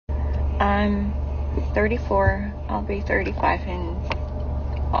I'm 34. I'll be 35 in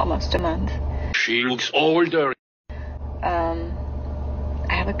almost a month. She looks older.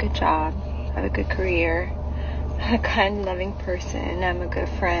 I have a good job. I have a good career. I'm a kind, loving person. I'm a good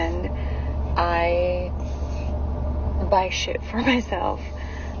friend. I buy shit for myself.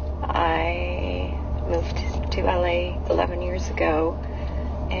 I moved to LA 11 years ago,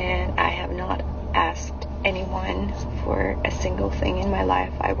 and I have not asked anyone for a single thing in my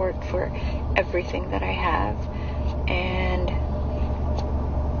life. I work for everything that I have, and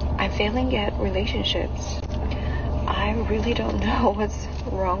I'm failing at relationships. I really don't know what's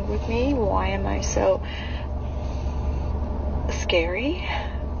wrong with me. Why am I so scary?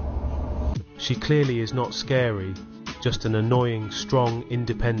 She clearly is not scary, just an annoying, strong,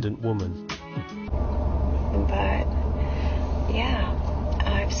 independent woman. But yeah,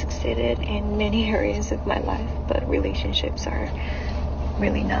 I've succeeded in many areas of my life, but relationships are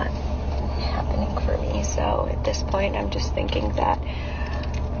really not happening for me. So at this point, I'm just thinking that,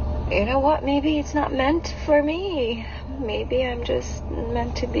 you know what, maybe it's not meant for me. Maybe I'm just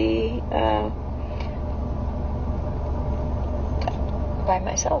meant to be by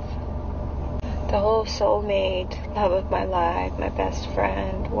myself. The whole soulmate, love of my life, my best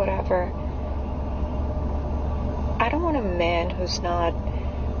friend, whatever. I don't want a man who's not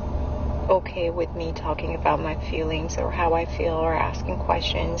okay with me talking about my feelings or how I feel, or asking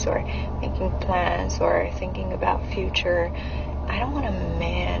questions, or making plans, or thinking about future. I don't want a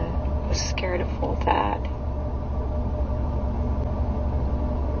man who's scared of all that.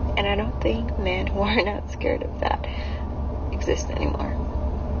 And I don't think men who are not scared of that exist anymore.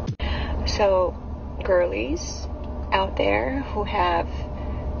 So, girlies out there who have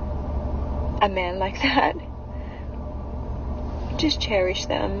a man like that, just cherish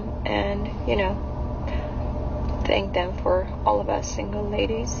them and, thank them for all of us single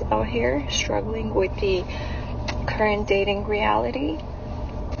ladies out here struggling with the current dating reality.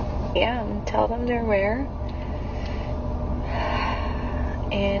 Yeah, and tell them they're rare.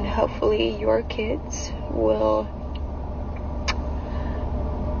 And hopefully your kids will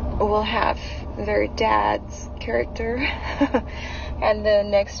have their dad's character and the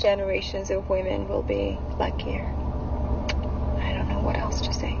next generations of women will be luckier. I don't know what else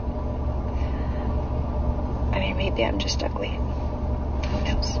to say. I mean, maybe I'm just ugly. Who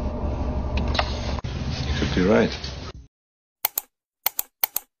knows? You could be right.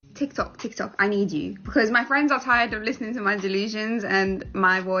 TikTok, I need you, because my friends are tired of listening to my delusions and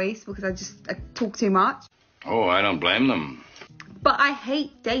my voice because I talk too much. Oh, I don't blame them. But I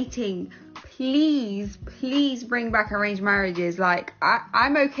hate dating. Please bring back arranged marriages. Like,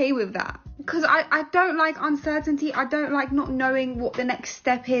 I'm okay with that. Because I don't like uncertainty. I don't like not knowing what the next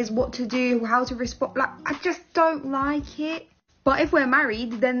step is, what to do, how to respond. Like, I just don't like it. But if we're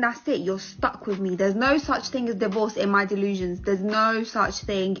married, then that's it. You're stuck with me. There's no such thing as divorce in my delusions. There's no such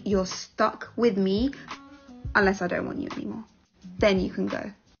thing. You're stuck with me unless I don't want you anymore. Then you can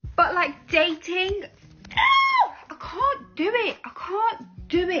go. But like dating, I can't do it.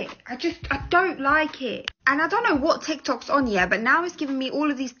 I don't like it. And I don't know what TikTok's on yet, but now it's giving me all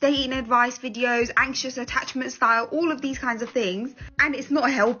of these dating advice videos, anxious attachment style, all of these kinds of things. And it's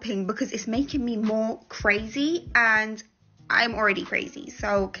not helping because it's making me more crazy, and I'm already crazy.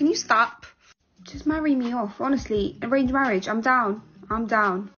 So can you stop? Just marry me off, honestly. Arranged marriage, I'm down.